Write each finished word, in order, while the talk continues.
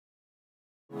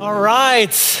All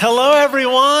right. Hello,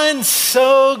 everyone.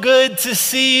 So good to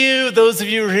see you. Those of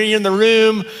you who are here in the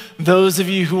room, those of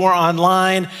you who are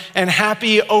online, and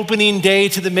happy opening day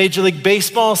to the Major League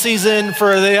Baseball season.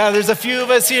 There's a few of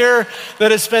us here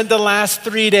that have spent the last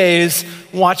 3 days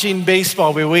watching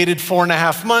baseball. We waited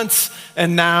 4.5 months,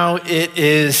 and now it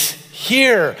is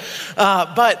here.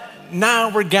 But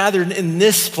now we're gathered in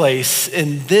this place,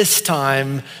 in this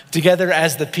time, together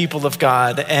as the people of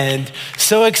God. And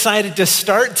so excited to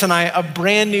start tonight a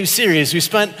brand new series. We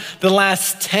spent the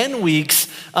last 10 weeks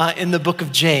in the book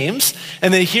of James.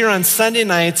 And then here on Sunday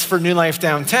nights for New Life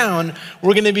Downtown,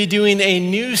 we're going to be doing a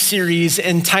new series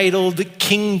entitled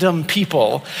Kingdom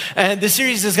People. And the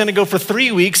series is going to go for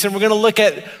 3 weeks, and we're going to look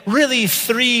at really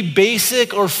 3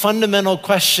 basic or fundamental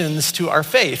questions to our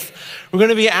faith. We're going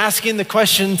to be asking the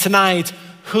question tonight,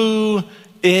 who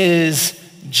is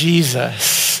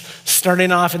Jesus?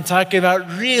 Starting off and talking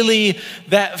about really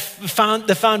the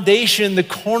foundation, the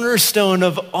cornerstone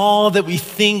of all that we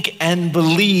think and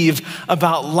believe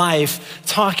about life,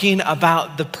 talking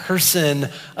about the person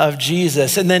of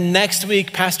Jesus. And then next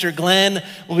week, Pastor Glenn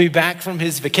will be back from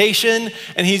his vacation,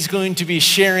 and he's going to be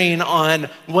sharing on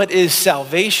what is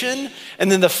salvation.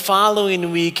 And then the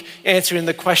following week, answering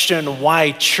the question,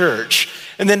 why church?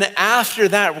 And then after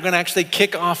that, we're going to actually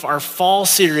kick off our fall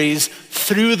series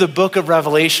through the book of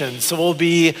Revelation. So we'll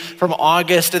be from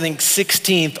August, I think,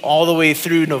 16th all the way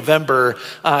through November,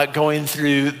 going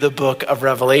through the book of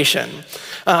Revelation.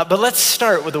 But let's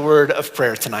start with a word of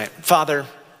prayer tonight. Father,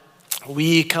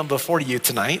 we come before you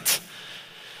tonight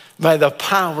by the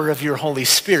power of your Holy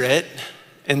Spirit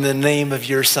in the name of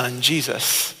your Son,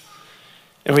 Jesus.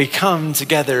 And we come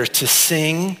together to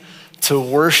sing, to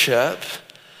worship,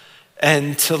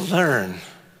 and to learn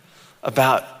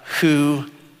about who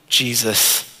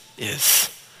Jesus is.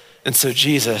 And so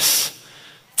Jesus,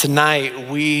 tonight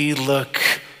we look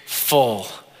full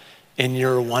in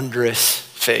your wondrous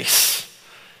face.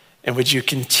 And would you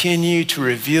continue to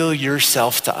reveal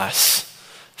yourself to us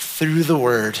through the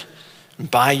word,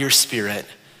 by your Spirit,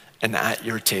 and at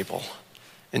your table.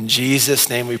 In Jesus'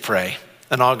 name we pray.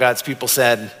 And all God's people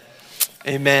said,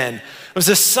 amen. I was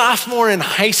a sophomore in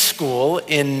high school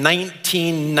in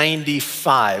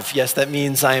 1995. Yes, that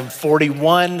means I am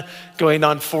 41, going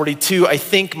on 42. I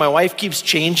think my wife keeps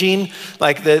changing.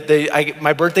 Like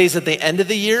my birthday's at the end of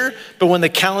the year, but when the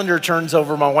calendar turns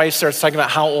over, my wife starts talking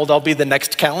about how old I'll be the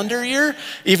next calendar year,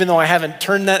 even though I haven't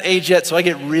turned that age yet. So I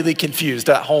get really confused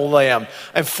at how old I am.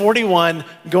 I'm 41,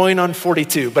 going on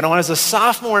 42. But when I was a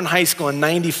sophomore in high school in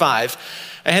 95,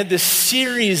 I had this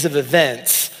series of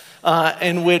events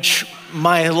in which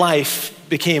my life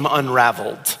became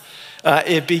unraveled.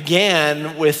 It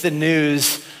began with the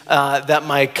news that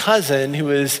my cousin, who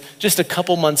was just a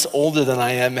couple months older than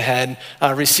I am, had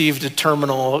received a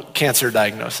terminal cancer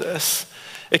diagnosis.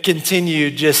 It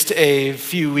continued just a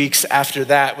few weeks after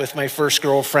that with my first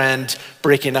girlfriend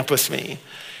breaking up with me.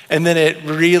 And then it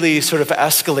really sort of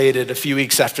escalated a few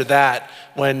weeks after that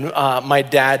when my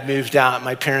dad moved out.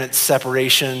 My parents'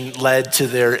 separation led to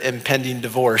their impending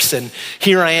divorce. And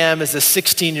here I am as a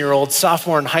 16-year-old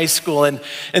sophomore in high school. And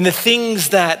the things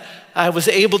that I was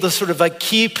able to sort of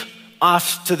keep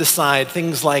off to the side,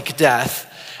 things like death,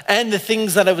 and the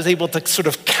things that I was able to sort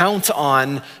of count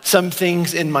on, some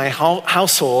things in my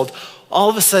household, all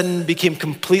of a sudden became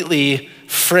completely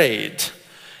frayed.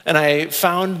 And I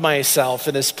found myself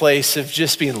in this place of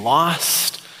just being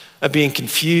lost, of being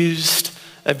confused,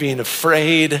 of being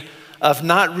afraid, of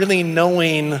not really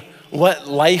knowing what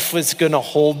life was going to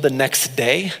hold the next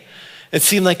day. It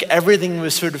seemed like everything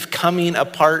was sort of coming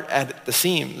apart at the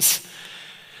seams.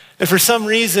 And for some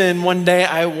reason, one day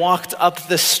I walked up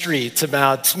the street,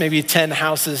 about maybe 10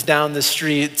 houses down the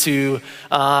street, to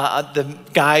the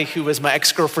guy who was my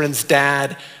ex-girlfriend's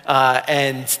dad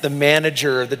and the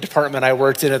manager of the department I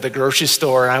worked in at the grocery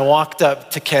store. And I walked up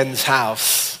to Ken's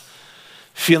house,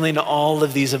 feeling all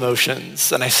of these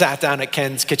emotions. And I sat down at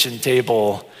Ken's kitchen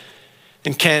table,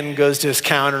 and Ken goes to his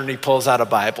counter and he pulls out a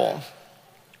Bible.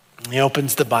 And he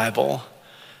opens the Bible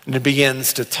and it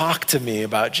begins to talk to me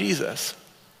about Jesus.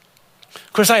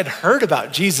 Of course, I had heard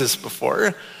about Jesus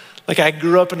before. Like, I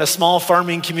grew up in a small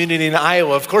farming community in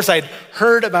Iowa. Of course, I'd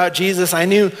heard about Jesus. I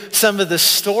knew some of the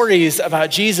stories about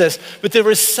Jesus, but there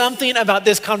was something about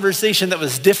this conversation that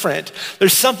was different.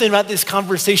 There's something about this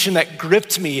conversation that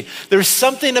gripped me. There's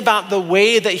something about the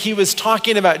way that he was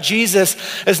talking about Jesus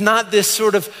as not this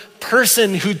sort of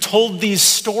person who told these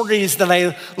stories that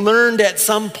I learned at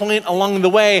some point along the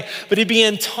way, but he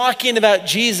began talking about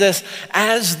Jesus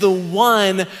as the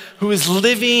one who is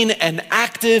living and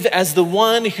active, as the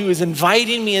one who is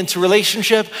inviting me into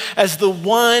relationship, as the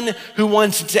one who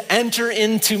wanted to enter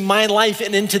into my life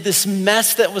and into this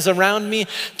mess that was around me,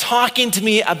 talking to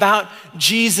me about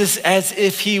Jesus as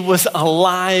if he was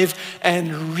alive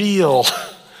and real.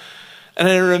 And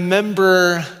I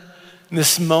remember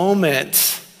this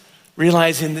moment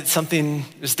realizing that something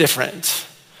was different.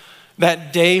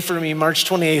 That day for me, March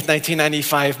 28th,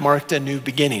 1995, marked a new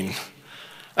beginning.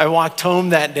 I walked home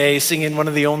that day singing one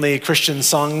of the only Christian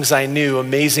songs I knew,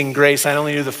 Amazing Grace. I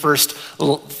only knew the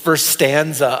first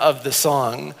stanza of the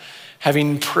song,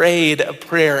 having prayed a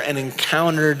prayer and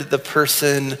encountered the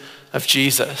person of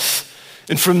Jesus.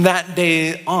 And from that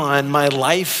day on, my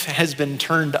life has been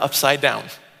turned upside down.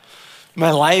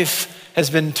 My life has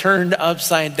been turned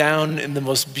upside down in the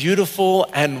most beautiful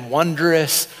and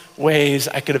wondrous ways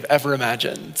I could have ever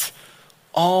imagined.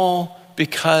 All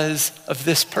because of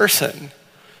this person,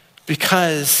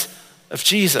 because of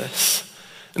Jesus.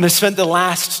 And I've spent the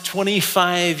last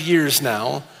 25 years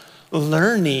now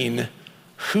learning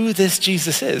who this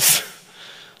Jesus is,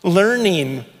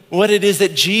 learning what it is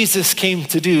that Jesus came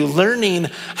to do, learning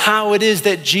how it is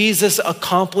that Jesus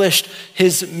accomplished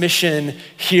his mission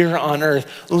here on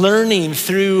earth, learning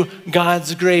through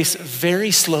God's grace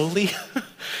very slowly,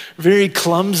 very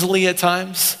clumsily at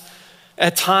times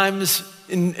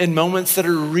in moments that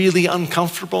are really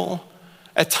uncomfortable,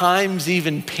 at times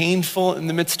even painful in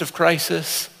the midst of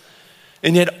crisis,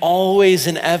 and yet always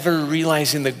and ever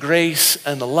realizing the grace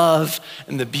and the love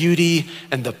and the beauty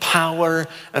and the power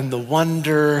and the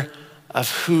wonder of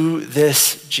who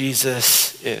this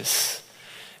Jesus is.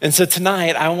 And so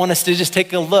tonight, I want us to just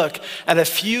take a look at a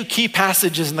few key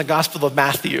passages in the Gospel of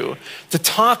Matthew to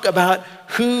talk about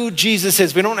who Jesus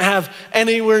is. We don't have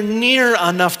anywhere near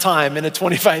enough time in a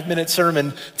 25-minute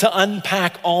sermon to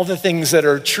unpack all the things that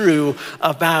are true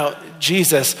about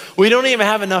Jesus. We don't even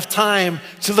have enough time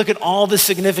to look at all the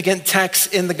significant texts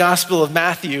in the Gospel of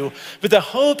Matthew. But the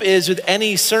hope is with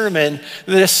any sermon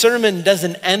that a sermon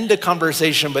doesn't end a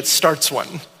conversation but starts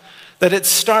one. That it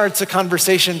starts a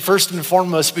conversation first and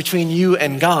foremost between you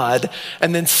and God,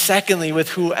 and then secondly with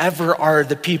whoever are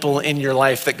the people in your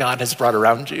life that God has brought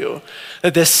around you.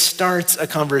 That this starts a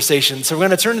conversation. So we're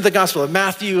going to turn to the Gospel of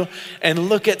Matthew and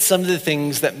look at some of the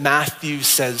things that Matthew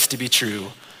says to be true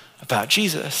about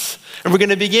Jesus. And we're going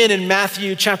to begin in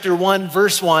Matthew chapter 1,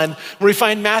 verse 1, where we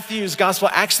find Matthew's gospel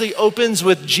actually opens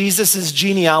with Jesus's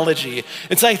genealogy.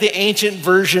 It's like the ancient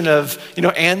version of,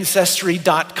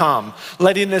 Ancestry.com,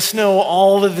 letting us know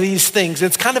all of these things.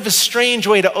 It's kind of a strange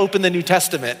way to open the New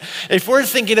Testament. If we're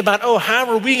thinking about, how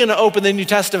are we going to open the New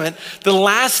Testament? The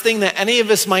last thing that any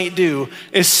of us might do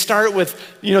is start with,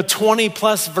 20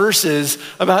 plus verses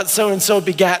about so-and-so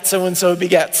begat, so-and-so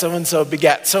begat, so-and-so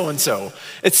begat, so-and-so.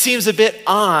 It seems a bit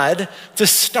odd to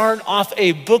start off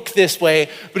a book this way,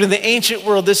 but in the ancient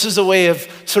world, this is a way of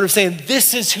sort of saying,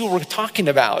 this is who we're talking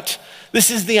about. This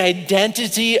is the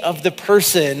identity of the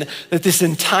person that this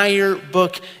entire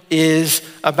book is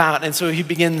about. And so he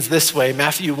begins this way,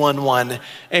 Matthew 1:1,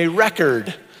 a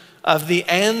record of the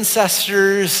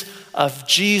ancestors of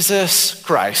Jesus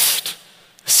Christ,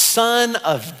 son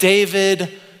of David,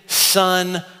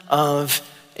 son of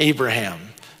Abraham.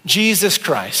 Jesus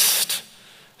Christ,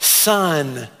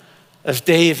 son of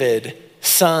David,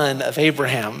 son of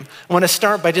Abraham. I want to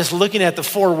start by just looking at the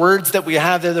four words that we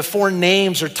have there, the four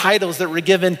names or titles that were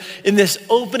given in this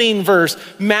opening verse.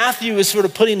 Matthew is sort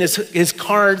of putting his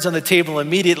cards on the table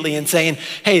immediately and saying,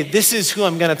 hey, this is who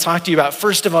I'm going to talk to you about.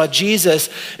 First of all, Jesus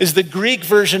is the Greek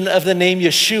version of the name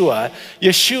Yeshua.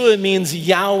 Yeshua means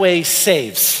Yahweh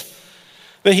saves.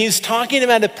 But he's talking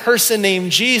about a person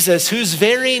named Jesus whose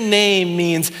very name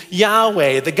means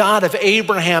Yahweh, the God of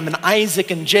Abraham and Isaac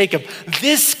and Jacob.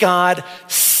 This God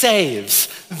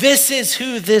saves. This is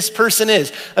who this person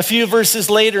is. A few verses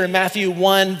later in Matthew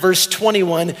 1, verse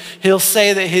 21, he'll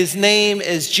say that his name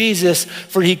is Jesus,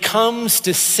 for he comes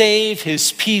to save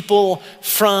his people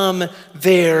from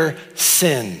their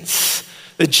sins.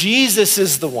 That Jesus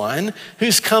is the one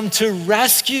who's come to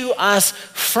rescue us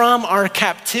from our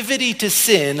captivity to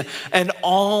sin and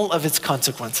all of its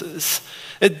consequences.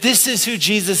 That this is who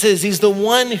Jesus is. He's the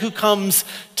one who comes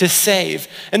to save.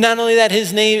 And not only that,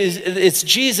 his name it's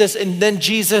Jesus and then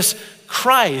Jesus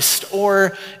Christ.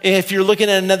 Or if you're looking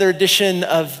at another edition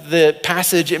of the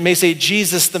passage, it may say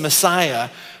Jesus the Messiah.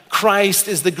 Christ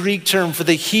is the Greek term for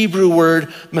the Hebrew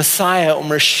word Messiah or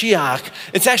Mashiach.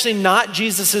 It's actually not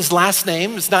Jesus' last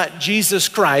name. It's not Jesus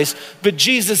Christ, but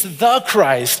Jesus the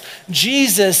Christ.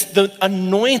 Jesus, the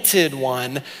anointed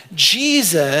one.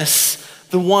 Jesus,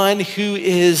 the one who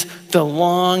is the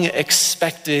long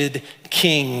expected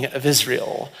King of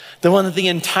Israel. The one that the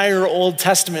entire Old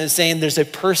Testament is saying there's a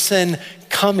person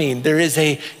coming. There is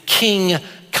a king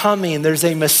coming. There's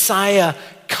a Messiah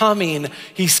coming.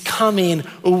 He's coming.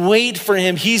 Wait for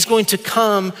him. He's going to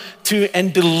come to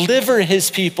and deliver his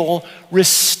people,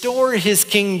 restore his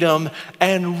kingdom,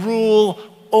 and rule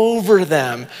over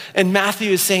them. And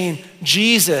Matthew is saying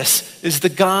Jesus is the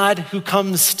God who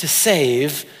comes to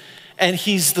save, and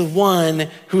he's the one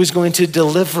who is going to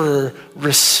deliver,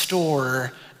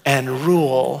 restore, and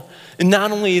rule. And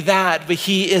not only that, but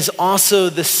he is also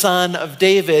the son of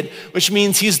David, which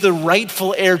means he's the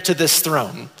rightful heir to this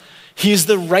throne. He's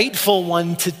the rightful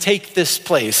one to take this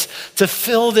place, to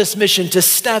fill this mission, to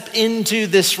step into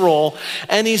this role.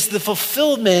 And he's the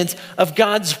fulfillment of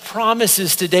God's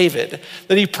promises to David,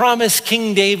 that he promised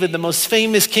King David, the most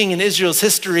famous king in Israel's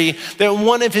history, that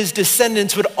one of his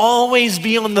descendants would always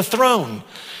be on the throne.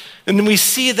 And we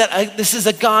see that this is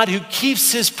a God who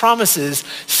keeps his promises,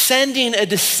 sending a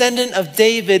descendant of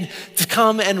David to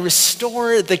come and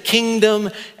restore the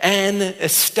kingdom and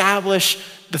establish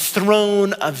the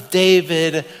throne of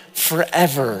David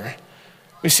forever.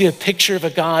 We see a picture of a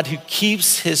God who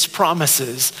keeps his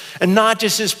promises, and not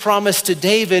just his promise to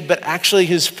David, but actually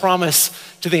his promise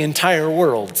to the entire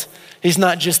world. He's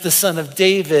not just the son of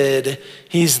David,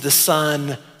 he's the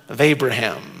son of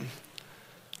Abraham,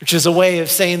 which is a way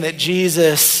of saying that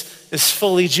Jesus is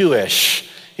fully Jewish.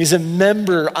 He's a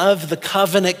member of the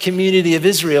covenant community of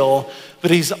Israel, but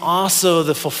he's also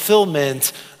the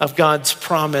fulfillment of God's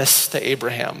promise to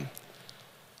Abraham.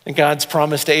 And God's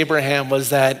promise to Abraham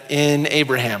was that in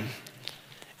Abraham's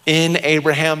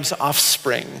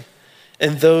offspring,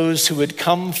 and those who would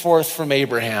come forth from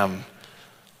Abraham,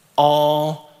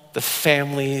 all the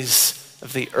families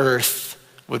of the earth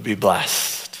would be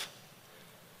blessed.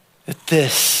 That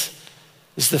this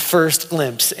is the first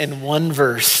glimpse in one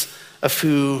verse of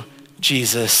who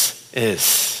Jesus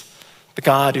is. The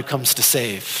God who comes to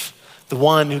save, the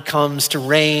one who comes to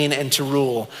reign and to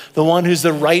rule, the one who's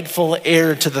the rightful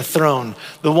heir to the throne,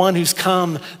 the one who's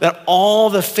come that all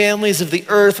the families of the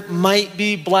earth might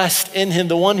be blessed in him,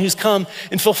 the one who's come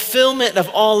in fulfillment of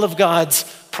all of God's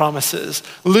promises.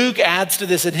 Luke adds to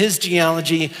this in his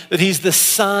genealogy that he's the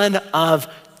son of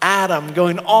Adam,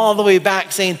 going all the way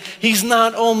back, saying he's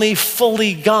not only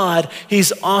fully God,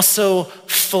 he's also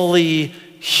fully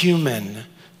human.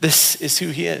 This is who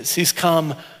he is. He's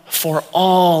come for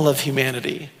all of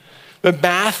humanity. But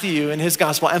Matthew in his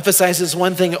gospel emphasizes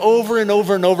one thing over and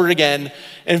over and over again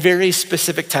in very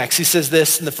specific texts. He says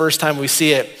this in the first time we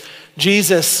see it.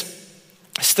 Jesus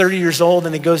is 30 years old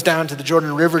and he goes down to the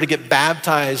Jordan River to get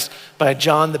baptized by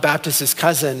John the Baptist, his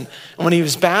cousin. And when he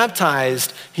was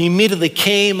baptized, he immediately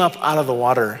came up out of the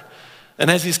water. And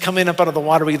as he's coming up out of the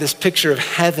water, we get this picture of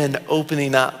heaven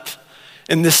opening up.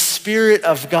 And the Spirit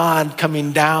of God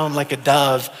coming down like a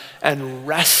dove and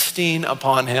resting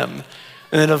upon him.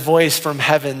 And then a voice from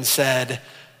heaven said,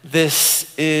 "This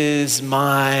is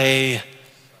my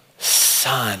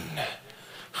Son,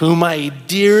 whom I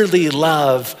dearly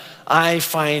love. I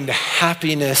find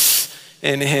happiness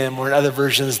in him." Or in other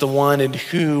versions, the one in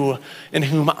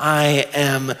whom I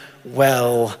am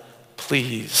well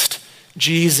pleased.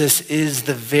 Jesus is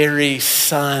the very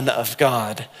Son of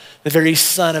God, the very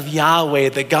Son of Yahweh,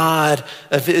 the God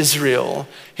of Israel.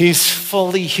 He's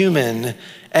fully human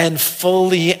and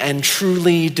fully and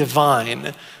truly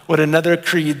divine. What another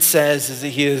creed says is that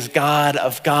he is God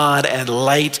of God and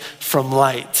light from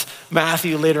light.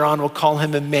 Matthew later on will call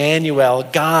him Emmanuel,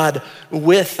 God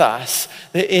with us.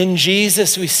 In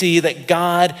Jesus we see that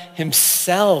God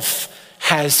himself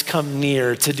has come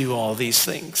near to do all these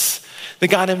things. That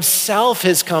God himself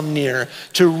has come near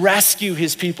to rescue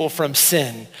his people from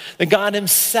sin. That God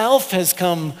himself has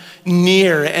come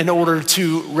near in order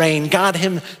to reign. God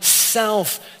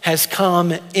himself has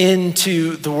come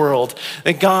into the world.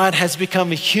 That God has become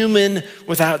human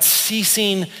without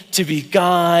ceasing to be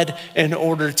God in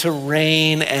order to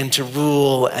reign and to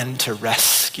rule and to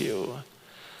rescue.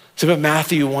 So what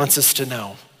Matthew wants us to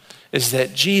know is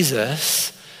that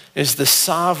Jesus is the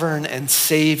sovereign and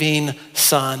saving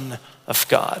Son of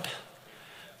God.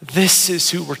 This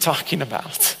is who we're talking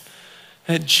about.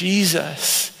 That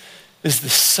Jesus is the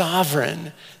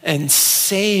sovereign and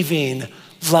saving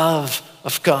love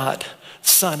of God,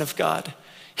 Son of God.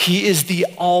 He is the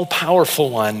all-powerful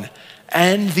one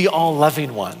and the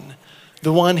all-loving one,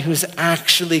 the one who's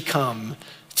actually come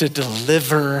to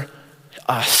deliver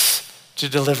us, to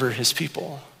deliver his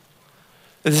people.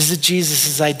 This is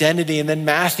Jesus' identity. And then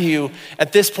Matthew,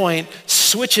 at this point,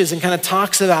 switches and kind of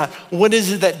talks about what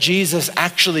is it that Jesus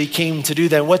actually came to do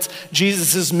then? What's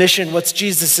Jesus' mission? What's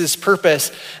Jesus'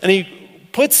 purpose? And he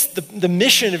puts the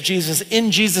mission of Jesus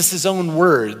in Jesus' own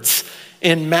words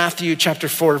in Matthew chapter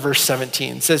 4, verse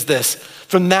 17. It says this,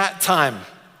 "From that time,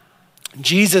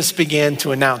 Jesus began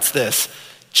to announce this,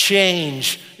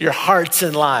 change your hearts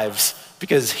and lives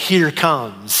because here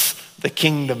comes the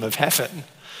kingdom of heaven."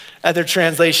 Other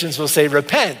translations will say,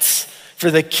 repent, for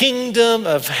the kingdom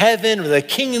of heaven or the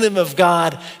kingdom of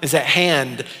God is at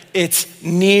hand. It's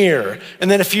near. And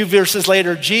then a few verses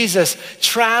later, Jesus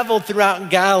traveled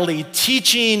throughout Galilee,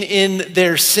 teaching in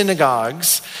their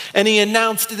synagogues. And he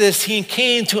announced this. He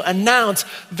came to announce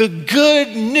the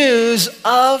good news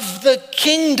of the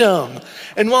kingdom.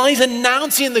 And while he's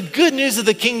announcing the good news of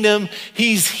the kingdom,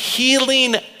 he's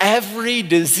healing every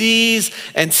disease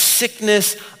and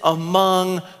sickness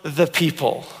among the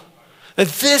people. That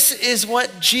this is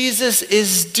what Jesus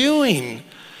is doing.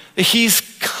 He's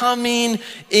coming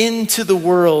into the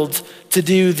world to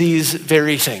do these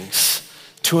very things,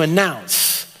 to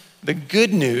announce the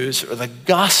good news or the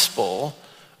gospel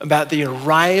about the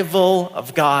arrival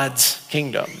of God's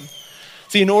kingdom.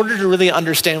 See, in order to really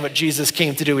understand what Jesus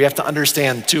came to do, we have to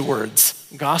understand two words,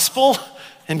 gospel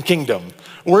and kingdom.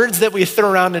 Words that we throw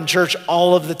around in church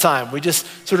all of the time. We just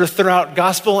sort of throw out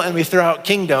gospel and we throw out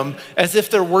kingdom as if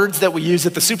they're words that we use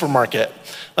at the supermarket.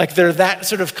 Like they're that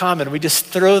sort of common. We just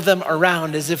throw them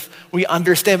around as if we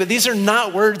understand. But these are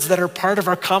not words that are part of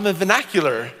our common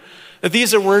vernacular. That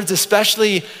these are words,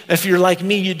 especially if you're like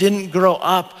me, you didn't grow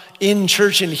up in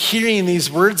church and hearing these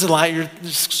words a lot, you're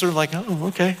just sort of like, oh,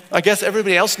 okay. I guess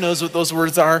everybody else knows what those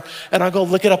words are, and I'll go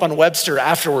look it up on Webster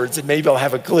afterwards, and maybe I'll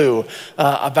have a clue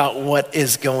about what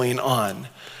is going on.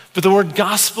 But the word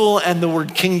gospel and the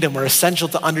word kingdom are essential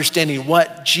to understanding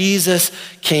what Jesus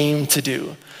came to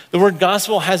do. The word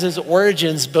gospel has its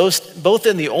origins both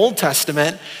in the Old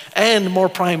Testament and more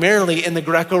primarily in the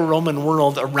Greco-Roman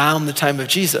world around the time of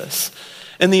Jesus.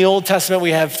 In the Old Testament, we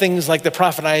have things like the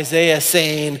prophet Isaiah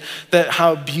saying that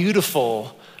how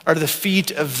beautiful are the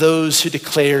feet of those who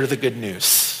declare the good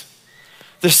news.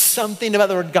 There's something about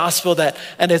the word gospel that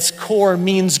at its core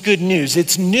means good news.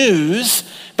 It's news,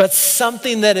 but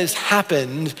something that has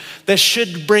happened that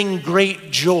should bring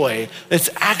great joy. It's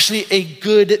actually a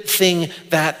good thing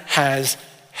that has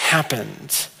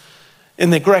happened. In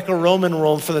the Greco-Roman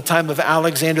world, from the time of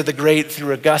Alexander the Great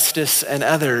through Augustus and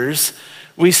others,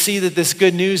 we see that this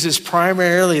good news is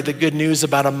primarily the good news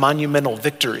about a monumental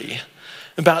victory,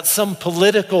 about some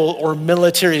political or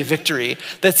military victory,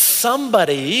 that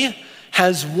somebody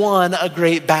has won a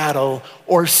great battle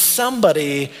or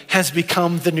somebody has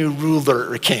become the new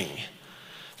ruler or king.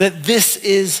 That this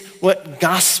is what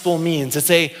gospel means. It's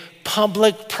a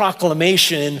public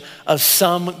proclamation of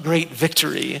some great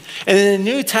victory. And in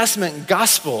the New Testament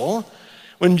gospel,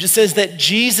 when it says that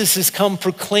Jesus has come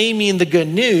proclaiming the good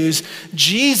news,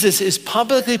 Jesus is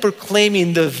publicly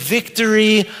proclaiming the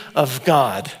victory of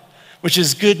God, which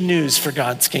is good news for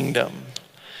God's kingdom.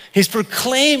 He's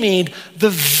proclaiming the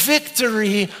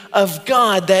victory of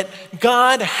God, that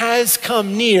God has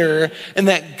come near and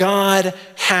that God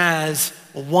has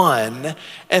won.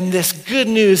 And this good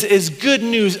news is good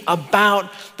news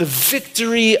about the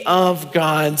victory of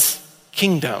God's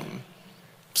kingdom.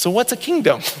 So what's a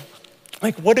kingdom?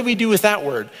 Like, what do we do with that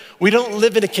word? We don't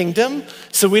live in a kingdom,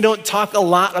 so we don't talk a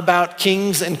lot about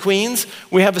kings and queens.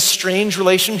 We have a strange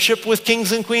relationship with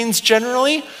kings and queens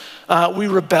generally. We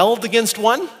rebelled against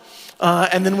one.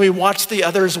 And then we watch the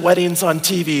others' weddings on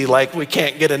TV like we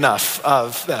can't get enough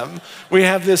of them. We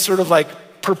have this sort of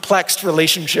like perplexed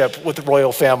relationship with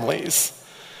royal families.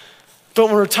 But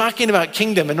when we're talking about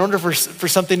kingdom, in order for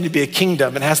something to be a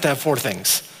kingdom, it has to have four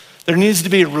things. There needs to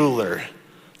be a ruler.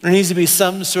 There needs to be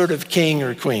some sort of king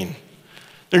or queen.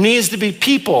 There needs to be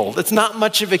people. It's not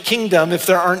much of a kingdom if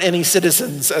there aren't any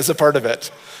citizens as a part of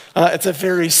it. It's a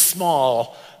very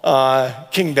small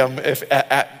kingdom if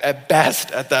at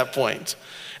best at that point.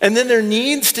 And then there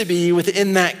needs to be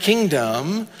within that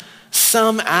kingdom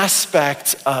some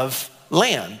aspect of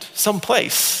land, some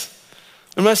place.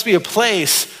 There must be a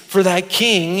place for that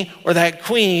king or that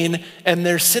queen and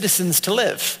their citizens to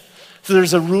live. So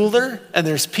there's a ruler and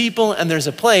there's people and there's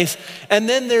a place, and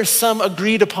then there's some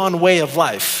agreed upon way of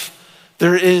life.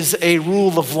 There is a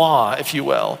rule of law, if you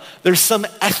will. There's some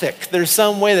ethic. There's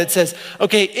some way that says,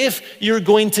 okay, if you're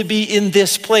going to be in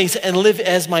this place and live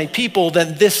as my people,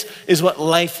 then this is what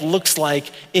life looks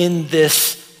like in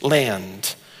this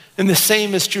land. And the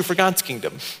same is true for God's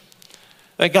kingdom.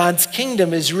 That God's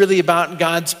kingdom is really about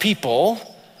God's people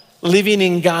living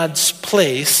in God's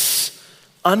place,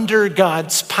 under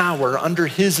God's power, under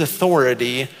his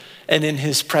authority, and in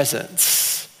his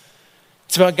presence.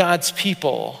 It's about God's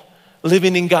people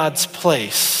living in God's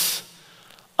place,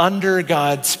 under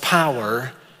God's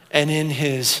power, and in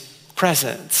his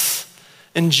presence.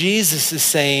 And Jesus is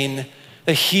saying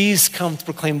that he's come to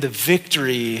proclaim the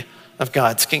victory of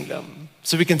God's kingdom.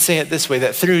 So we can say it this way,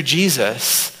 that through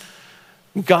Jesus,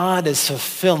 God is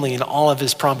fulfilling all of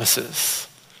his promises.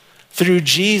 Through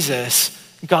Jesus,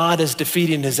 God is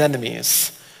defeating his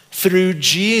enemies. Through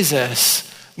Jesus,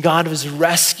 God is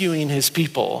rescuing his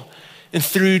people. And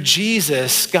through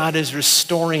Jesus, God is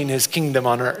restoring his kingdom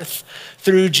on earth.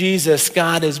 Through Jesus,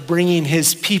 God is bringing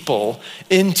his people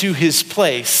into his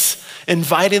place,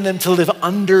 inviting them to live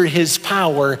under his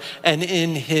power and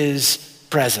in his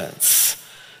presence.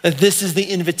 That this is the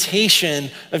invitation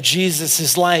of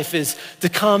Jesus' life, is to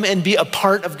come and be a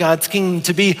part of God's kingdom,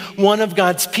 to be one of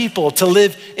God's people, to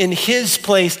live in his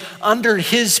place, under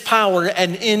his power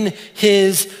and in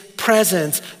his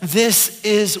presence. This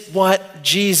is what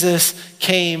Jesus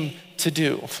came to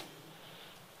do.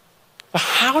 But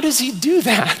how does he do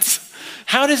that?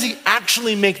 How does he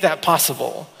actually make that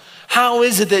possible? How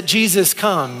is it that Jesus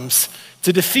comes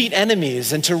to defeat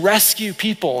enemies and to rescue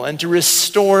people and to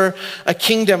restore a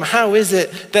kingdom? How is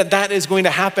it that that is going to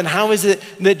happen? How is it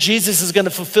that Jesus is going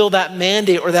to fulfill that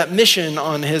mandate or that mission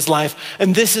on his life?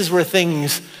 And this is where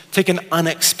things take an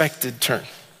unexpected turn.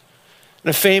 In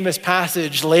a famous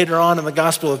passage later on in the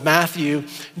Gospel of Matthew,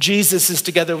 Jesus is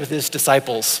together with his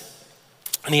disciples.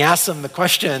 And he asks them the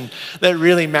question that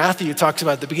really Matthew talks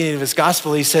about at the beginning of his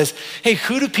gospel. He says, hey,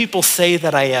 who do people say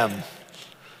that I am?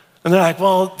 And they're like,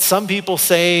 well, some people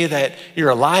say that you're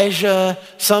Elijah.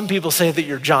 Some people say that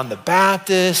you're John the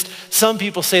Baptist. Some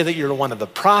people say that you're one of the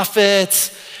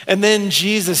prophets. And then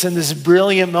Jesus, in this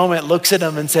brilliant moment, looks at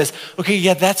them and says, okay,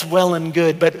 yeah, that's well and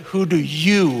good, but who do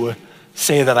you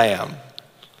say that I am?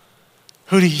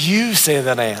 Who do you say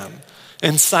that I am?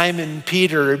 And Simon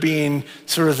Peter, being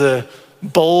sort of the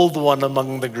bold one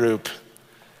among the group,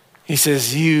 he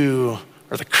says, you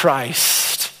are the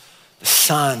Christ, the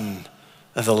Son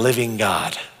of the living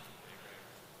God.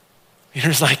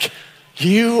 Peter's like,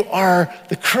 you are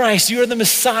the Christ, you are the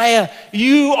Messiah,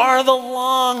 you are the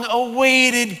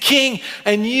long-awaited King,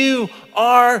 and you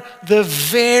are the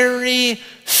very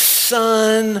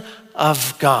Son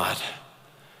of God.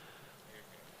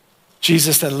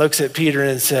 Jesus then looks at Peter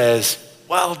and says,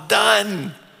 well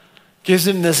done. Gives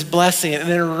him this blessing. And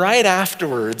then right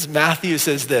afterwards, Matthew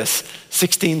says this,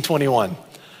 16:21.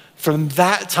 From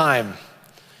that time,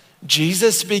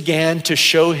 Jesus began to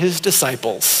show his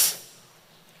disciples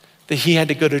that he had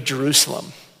to go to Jerusalem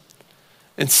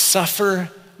and suffer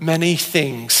many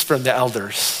things from the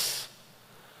elders.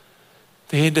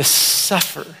 They had to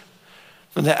suffer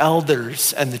from the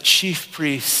elders and the chief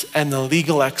priests and the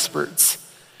legal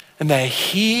experts, and that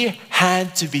he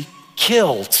had to be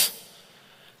killed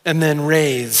and then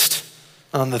raised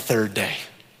on the third day.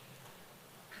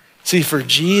 See, for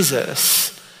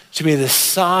Jesus to be the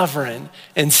sovereign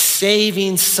and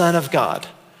saving Son of God,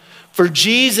 for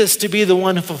Jesus to be the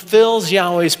one who fulfills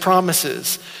Yahweh's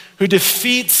promises, who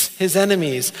defeats his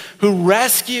enemies, who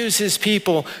rescues his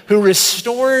people, who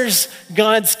restores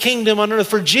God's kingdom on earth,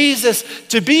 for Jesus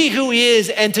to be who he is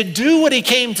and to do what he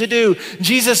came to do,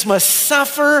 Jesus must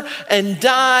suffer and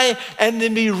die and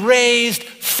then be raised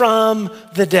from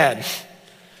the dead.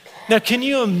 Now, can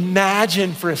you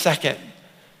imagine for a second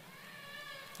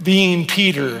being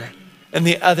Peter and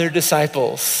the other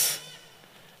disciples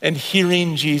and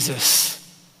hearing Jesus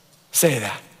say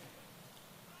that?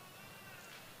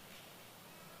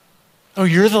 Oh,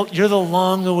 you're the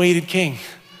long-awaited King.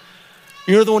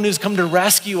 You're the one who's come to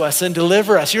rescue us and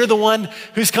deliver us. You're the one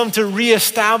who's come to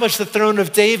reestablish the throne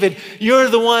of David. You're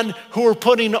the one who we're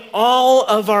putting all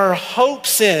of our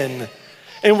hopes in.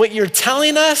 And what you're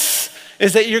telling us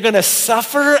is that you're gonna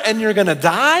suffer and you're gonna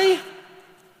die?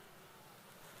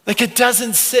 Like, it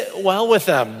doesn't sit well with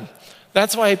them.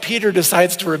 That's why Peter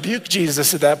decides to rebuke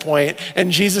Jesus at that point,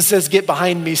 and Jesus says, get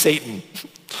behind me, Satan.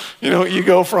 You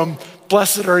go from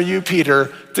blessed are you,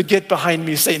 Peter, to get behind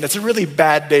me, Satan. It's a really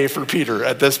bad day for Peter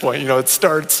at this point. It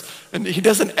starts, and he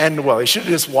doesn't end well. He should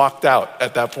have just walked out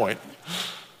at that point.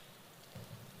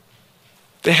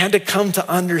 They had to come to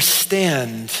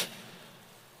understand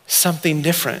something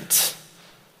different.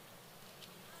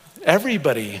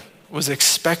 Everybody was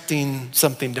expecting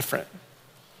something different.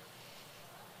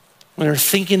 When they're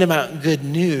thinking about good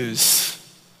news,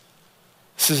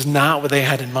 this is not what they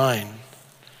had in mind.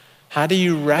 How do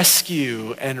you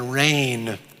rescue and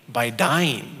reign by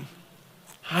dying?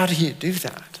 How do you do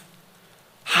that?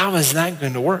 How is that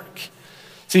going to work?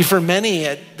 See, for many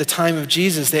at the time of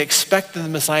Jesus, they expected the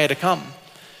Messiah to come.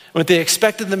 What they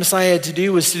expected the Messiah to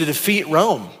do was to defeat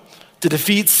Rome, to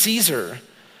defeat Caesar,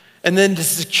 and then to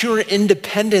secure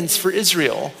independence for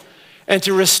Israel, and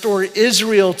to restore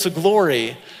Israel to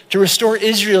glory, to restore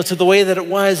Israel to the way that it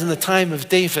was in the time of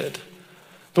David.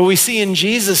 But we see in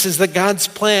Jesus is that God's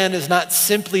plan is not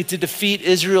simply to defeat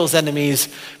Israel's enemies,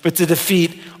 but to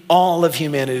defeat all of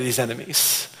humanity's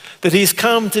enemies. That he's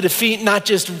come to defeat not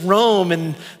just Rome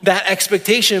and that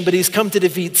expectation, but he's come to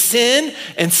defeat sin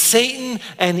and Satan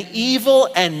and evil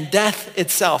and death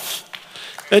itself.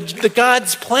 That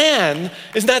God's plan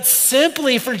is not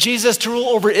simply for Jesus to rule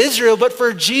over Israel, but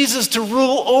for Jesus to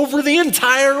rule over the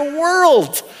entire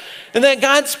world. And that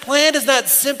God's plan is not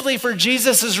simply for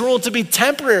Jesus' rule to be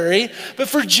temporary, but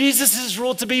for Jesus'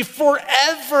 rule to be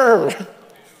forever,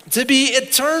 to be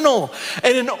eternal.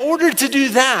 And in order to do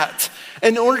that,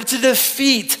 in order to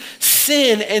defeat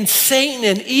sin and Satan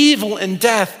and evil and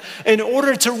death, in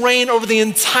order to reign over the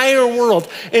entire world,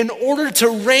 in order to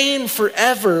reign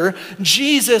forever,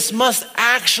 Jesus must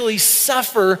actually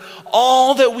suffer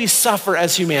all that we suffer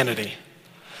as humanity.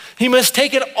 He must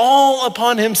take it all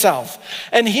upon himself,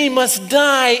 and he must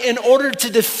die in order to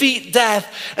defeat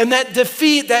death. And that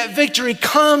defeat, that victory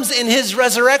comes in his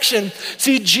resurrection.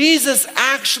 See, Jesus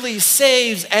actually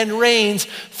saves and reigns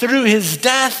through his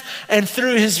death and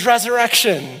through his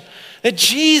resurrection. That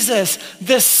Jesus,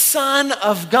 the Son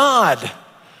of God,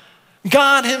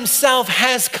 God himself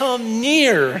has come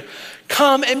near,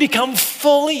 come and become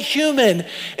fully human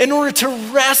in order to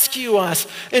rescue us,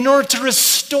 in order to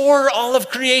restore all of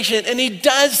creation. And he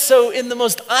does so in the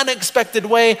most unexpected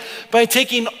way by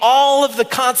taking all of the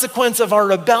consequence of our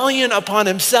rebellion upon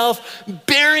himself,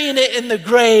 burying it in the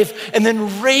grave, and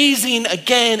then raising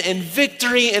again in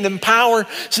victory and in power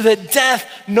so that death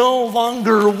no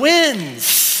longer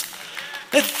wins.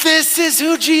 That this is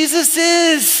who Jesus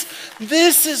is.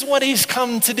 This is what he's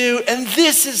come to do, and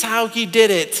this is how he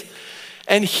did it.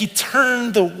 And he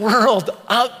turned the world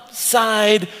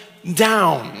upside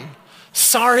down.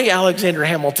 Sorry, Alexander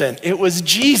Hamilton. It was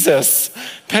Jesus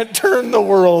that turned the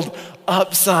world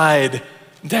upside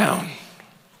down.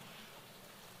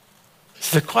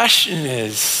 So the question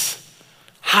is,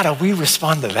 how do we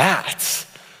respond to that?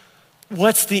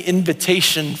 What's the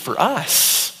invitation for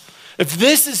us? If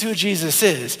this is who Jesus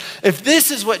is, if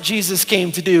this is what Jesus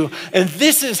came to do, and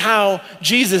this is how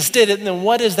Jesus did it, then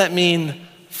what does that mean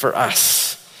for us?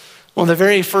 Well, in the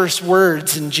very first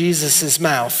words in Jesus'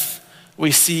 mouth,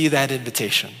 we see that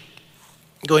invitation.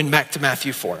 Going back to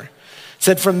Matthew 4. It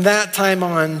said, from that time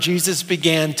on, Jesus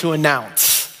began to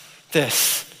announce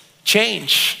this: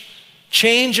 change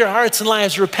your hearts and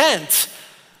lives, repent,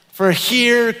 for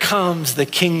here comes the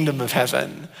kingdom of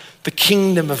heaven. The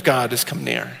kingdom of God has come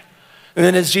near. And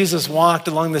then as Jesus walked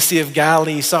along the Sea of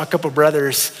Galilee, he saw a couple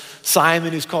brothers,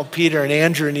 Simon, who's called Peter, and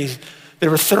Andrew, and they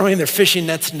were throwing their fishing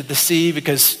nets into the sea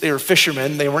because they were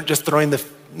fishermen. They weren't just throwing the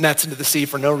nets into the sea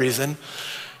for no reason.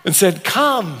 And said,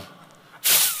 come,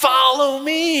 follow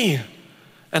me,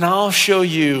 and I'll show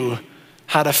you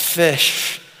how to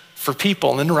fish for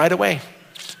people. And then right away,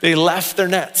 they left their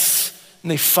nets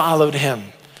and they followed him.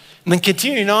 And then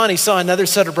continuing on, he saw another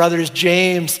set of brothers,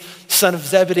 James, son of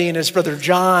Zebedee, and his brother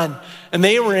John. And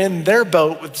they were in their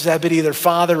boat with Zebedee, their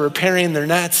father, repairing their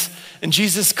nets. And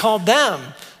Jesus called them,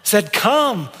 said,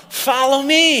 come, follow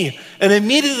me. And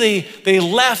immediately they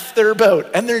left their boat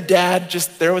and their dad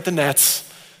just there with the nets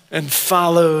and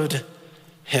followed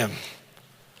him.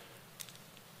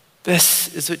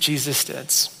 This is what Jesus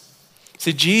did.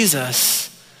 See,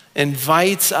 Jesus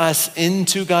invites us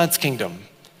into God's kingdom.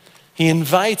 He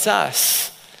invites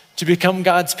us to become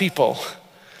God's people,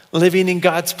 living in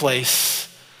God's place,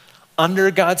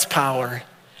 under God's power,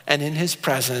 and in his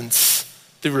presence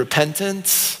through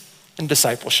repentance and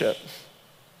discipleship.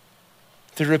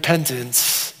 Through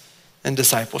repentance and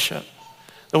discipleship.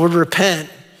 The word repent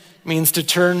means to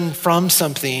turn from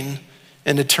something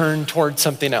and to turn towards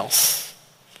something else.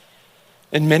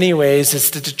 In many ways,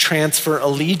 it's to transfer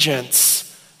allegiance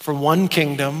from one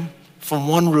kingdom, from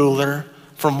one ruler,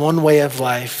 from one way of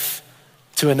life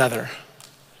to another.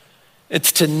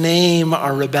 It's to name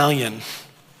our rebellion,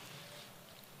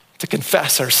 to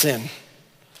confess our sin,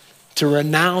 to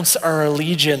renounce our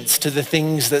allegiance to the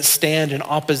things that stand in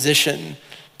opposition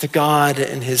to God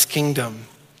and his kingdom,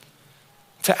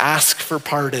 to ask for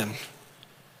pardon,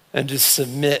 and to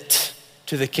submit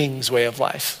to the king's way of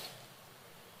life,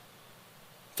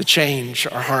 to change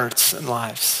our hearts and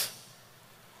lives.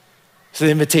 So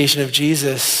the invitation of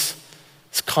Jesus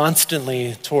is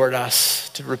constantly toward us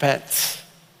to repent.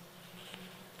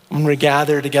 When we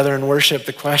gather together and worship,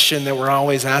 the question that we're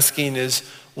always asking is,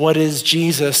 what is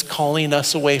Jesus calling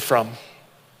us away from?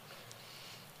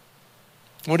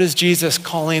 What is Jesus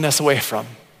calling us away from?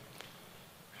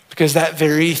 Because that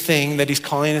very thing that he's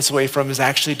calling us away from is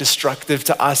actually destructive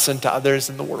to us and to others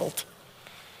in the world.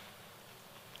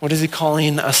 What is he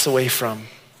calling us away from?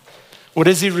 What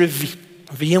is he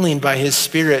revealing by his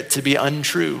Spirit to be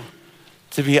untrue,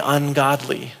 to be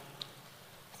ungodly,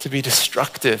 to be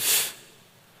destructive?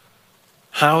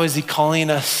 How is he calling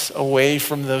us away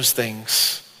from those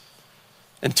things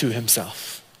and to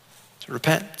himself? To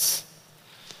repent.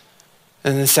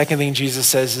 And the second thing Jesus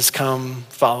says is, come,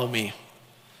 follow me.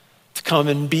 To come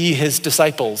and be his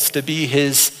disciples, to be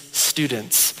his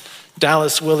students.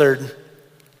 Dallas Willard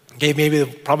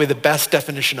gave probably the best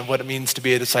definition of what it means to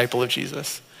be a disciple of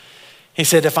Jesus. He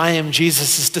said, if I am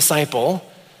Jesus' disciple,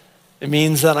 it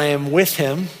means that I am with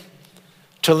him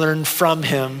to learn from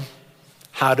him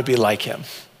how to be like him.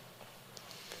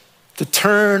 To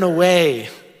turn away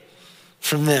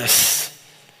from this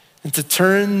and to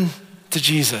turn to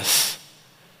Jesus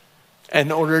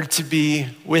in order to be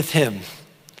with him,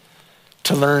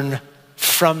 to learn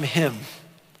from him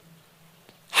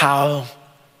how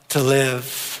to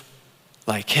live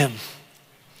like him.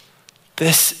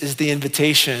 This is the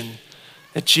invitation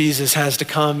that Jesus has to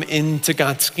come into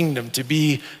God's kingdom, to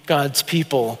be God's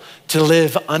people, to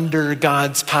live under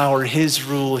God's power, his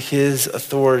rule, his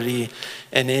authority,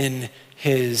 and in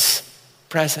his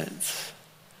presence.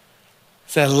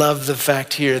 So I love the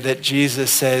fact here that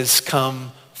Jesus says,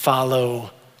 come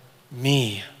follow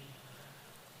me.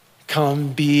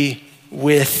 Come be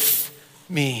with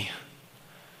me.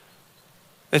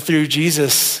 That through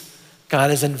Jesus,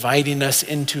 God is inviting us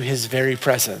into his very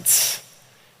presence,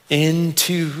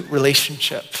 into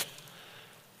relationship.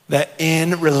 That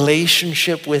in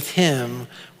relationship with him,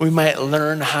 we might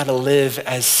learn how to live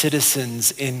as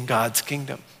citizens in God's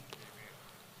kingdom.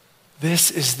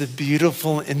 This is the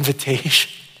beautiful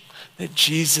invitation that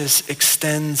Jesus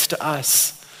extends to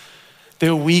us,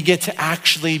 that we get to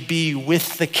actually be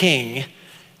with the King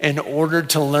in order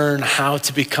to learn how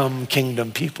to become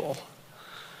kingdom people.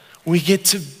 We get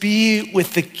to be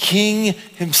with the King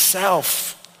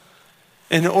himself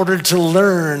in order to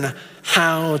learn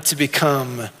how to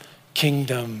become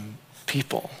kingdom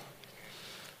people.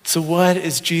 So what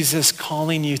is Jesus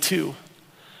calling you to?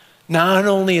 Not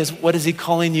only what is he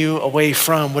calling you away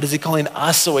from, what is he calling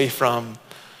us away from,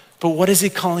 but what is he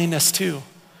calling us to?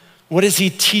 What is he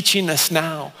teaching us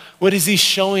now? What is he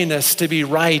showing us to be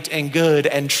right and good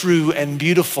and true and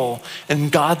beautiful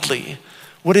and godly?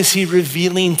 What is he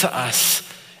revealing to us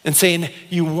and saying,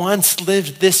 you once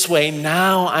lived this way,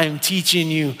 now I'm teaching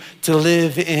you to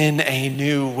live in a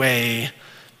new way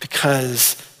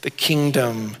because the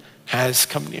kingdom has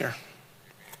come near.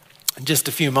 In just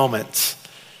a few moments,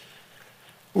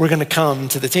 we're gonna come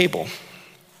to the table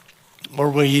where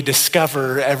we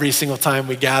discover every single time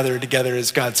we gather together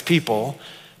as God's people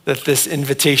that this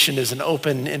invitation is an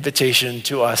open invitation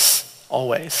to us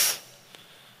always.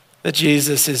 That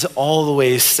Jesus is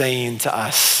always saying to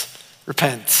us,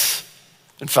 repent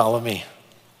and follow me.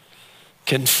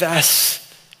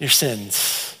 Confess your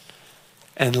sins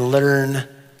and learn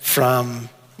from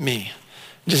me.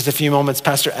 In just a few moments,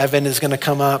 Pastor Evan is gonna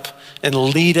come up and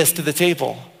lead us to the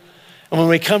table. And when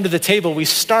we come to the table, we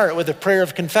start with a prayer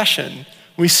of confession.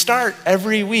 We start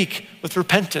every week with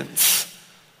repentance,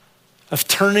 of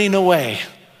turning away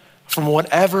from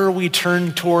whatever we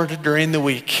turn toward during the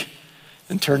week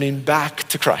and turning back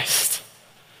to Christ,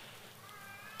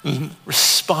 and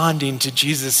responding to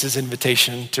Jesus'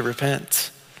 invitation to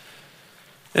repent.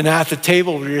 And at the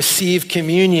table, we receive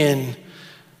communion,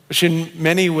 which in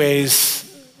many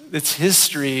ways, its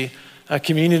history,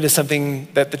 communion is something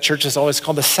that the church has always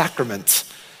called a sacrament,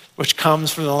 which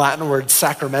comes from the Latin word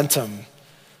sacramentum,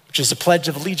 which is a pledge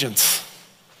of allegiance.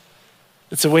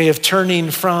 It's a way of turning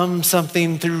from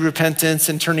something through repentance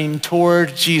and turning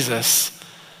toward Jesus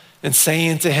and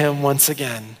saying to him once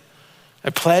again, I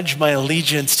pledge my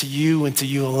allegiance to you and to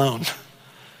you alone.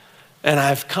 And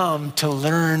I've come to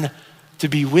learn to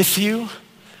be with you,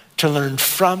 to learn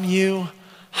from you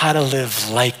how to live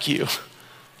like you.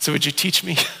 So would you teach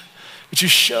me? Would you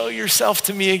show yourself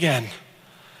to me again?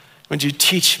 Would you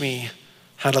teach me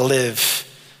how to live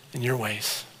in your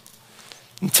ways?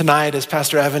 And tonight, as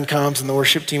Pastor Evan comes and the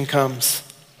worship team comes,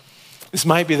 this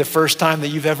might be the first time that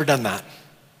you've ever done that.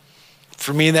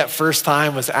 For me, that first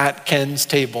time was at Ken's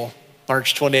table,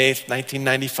 March 28th,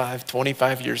 1995,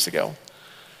 25 years ago,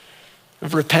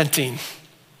 of repenting,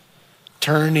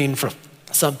 turning from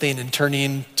something and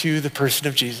turning to the person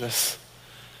of Jesus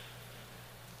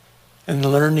and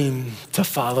learning to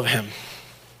follow him.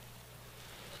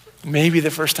 maybe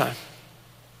the first time.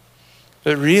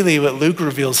 But really what Luke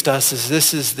reveals to us is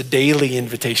this is the daily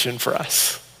invitation for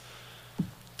us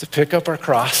to pick up our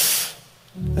cross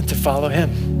and to follow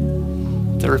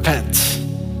him, to repent,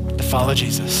 to follow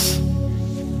Jesus.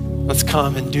 Let's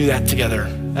come and do that together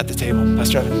at the table.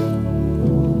 Pastor Evan.